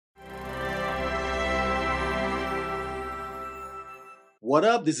What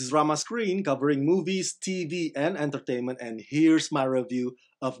up? This is Rama Screen covering movies, TV, and entertainment, and here's my review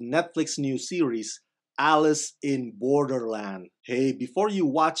of Netflix new series, Alice in Borderland. Hey, before you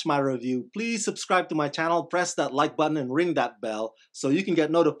watch my review, please subscribe to my channel, press that like button, and ring that bell so you can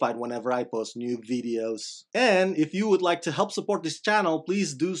get notified whenever I post new videos. And if you would like to help support this channel,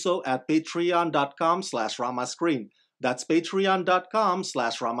 please do so at patreon.com/ramascreen. That's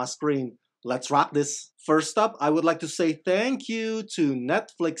patreon.com/ramascreen. Let's rock this. First up, I would like to say thank you to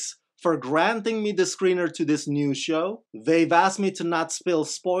Netflix for granting me the screener to this new show. They've asked me to not spill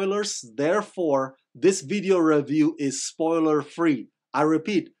spoilers, therefore, this video review is spoiler-free. I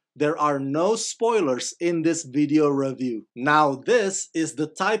repeat, there are no spoilers in this video review. Now, this is the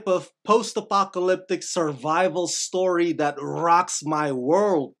type of post-apocalyptic survival story that rocks my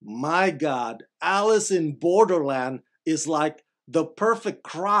world. My God, Alice in Borderland is like the perfect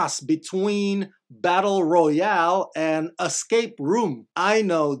cross between Battle Royale and Escape Room. I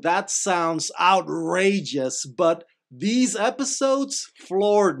know that sounds outrageous, but these episodes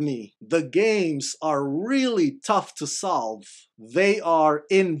floored me. The games are really tough to solve. They are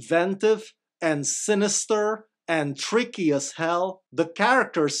inventive and sinister and tricky as hell. The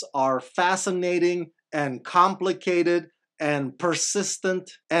characters are fascinating and complicated and persistent.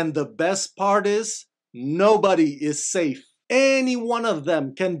 And the best part is, nobody is safe. Any one of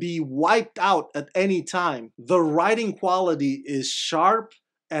them can be wiped out at any time. The writing quality is sharp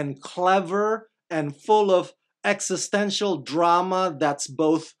and clever and full of existential drama that's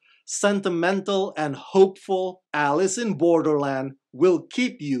both sentimental and hopeful. Alice in Borderland will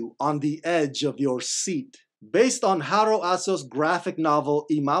keep you on the edge of your seat. Based on Haro Aso's graphic novel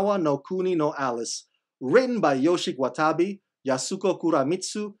Im際の国のアリス, written by Yoshiki Watabe, Yasuko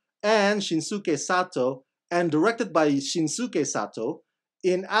Kuramitsu, and Shinsuke Sato, and directed by Shinsuke Sato,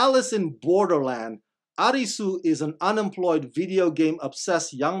 in Alice in Borderland, Arisu is an unemployed video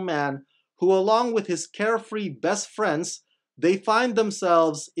game-obsessed young man who, along with his carefree best friends, they find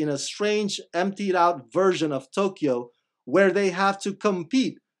themselves in a strange, emptied-out version of Tokyo where they have to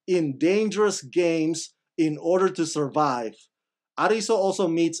compete in dangerous games in order to survive. Arisu also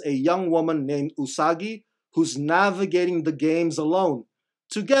meets a young woman named Usagi who's navigating the games alone.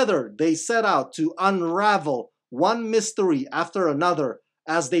 Together, they set out to unravel one mystery after another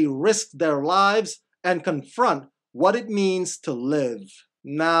as they risk their lives and confront what it means to live.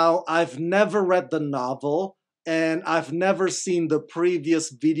 Now, I've never read the novel, and I've never seen the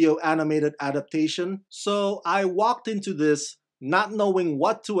previous video animated adaptation, so I walked into this not knowing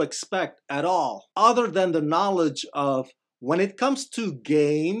what to expect at all, other than the knowledge of when it comes to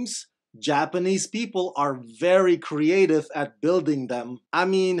games, Japanese people are very creative at building them. I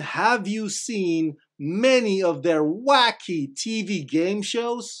mean, have you seen many of their wacky TV game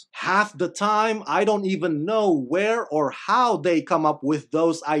shows? Half the time, I don't even know where or how they come up with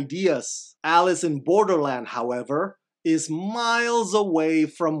those ideas. Alice in Borderland, however, is miles away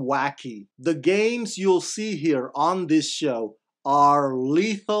from wacky. The games you'll see here on this show are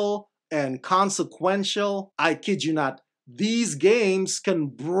lethal and consequential. I kid you not. These games can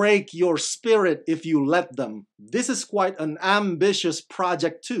break your spirit if you let them. This is quite an ambitious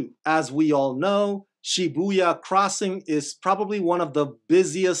project too. As we all know, Shibuya Crossing is probably one of the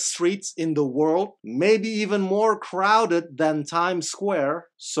busiest streets in the world, maybe even more crowded than Times Square.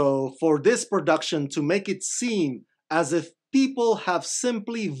 So for this production to make it seem as if people have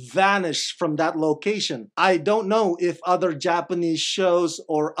simply vanished from that location, I don't know if other Japanese shows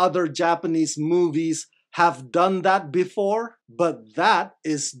or other Japanese movies have done that before, but that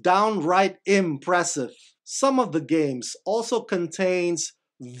is downright impressive. Some of the games also contains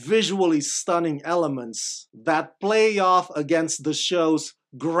visually stunning elements that play off against the show's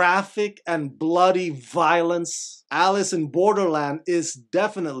graphic and bloody violence. Alice in Borderland is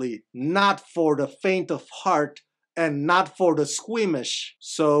definitely not for the faint of heart and not for the squeamish.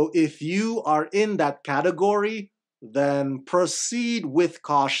 So if you are in that category, then proceed with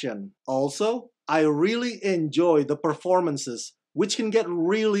caution. Also, I really enjoy the performances, which can get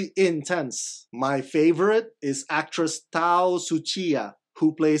really intense. My favorite is actress Tao Tsuchiya,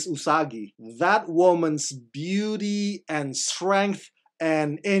 who plays Usagi. That woman's beauty and strength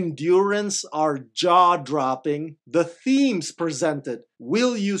and endurance are jaw-dropping. The themes presented,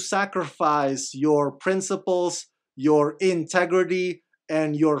 will you sacrifice your principles, your integrity,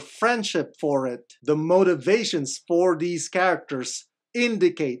 and your friendship for it? The motivations for these characters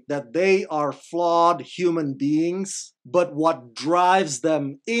indicate that they are flawed human beings, but what drives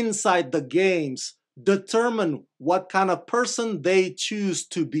them inside the games determine what kind of person they choose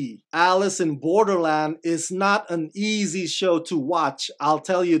to be. Alice in Borderland is not an easy show to watch, I'll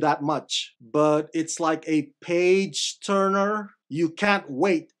tell you that much. But it's like a page turner. You can't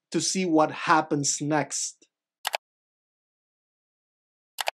wait to see what happens next.